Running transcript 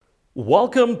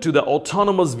Welcome to the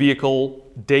Autonomous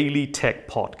Vehicle Daily Tech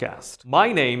Podcast.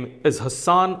 My name is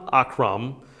Hassan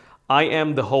Akram. I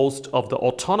am the host of the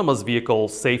Autonomous Vehicle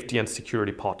Safety and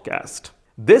Security Podcast.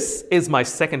 This is my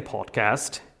second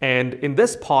podcast, and in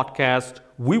this podcast,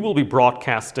 we will be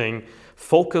broadcasting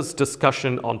focused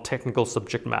discussion on technical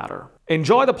subject matter.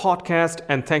 Enjoy the podcast,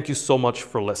 and thank you so much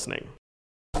for listening.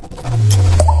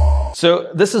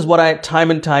 So this is what I time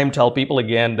and time tell people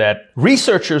again, that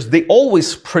researchers, they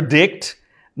always predict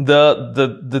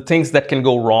the things that can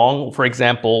go wrong. For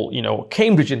example,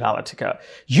 Cambridge Analytica.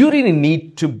 You really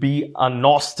need to be a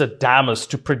Nostradamus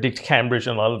to predict Cambridge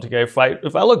Analytica.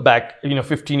 If I look back,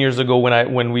 15 years ago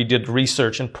when we did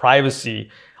research and privacy,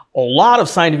 a lot of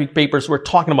scientific papers were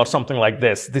talking about something like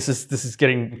this. This is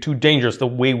getting too dangerous, the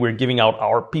way we're giving out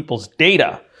our people's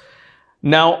data.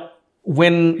 Now,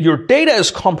 when your data is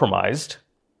compromised,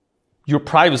 your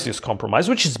privacy is compromised,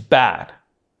 which is bad.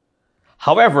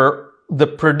 However, the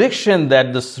prediction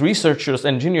that the researchers,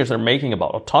 engineers are making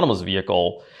about autonomous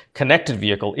vehicle, connected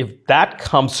vehicle, if that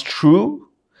comes true,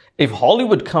 if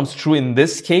Hollywood comes true in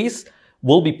this case,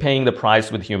 we'll be paying the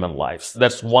price with human lives.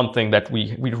 That's one thing that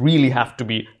we really have to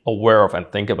be aware of and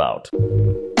think about.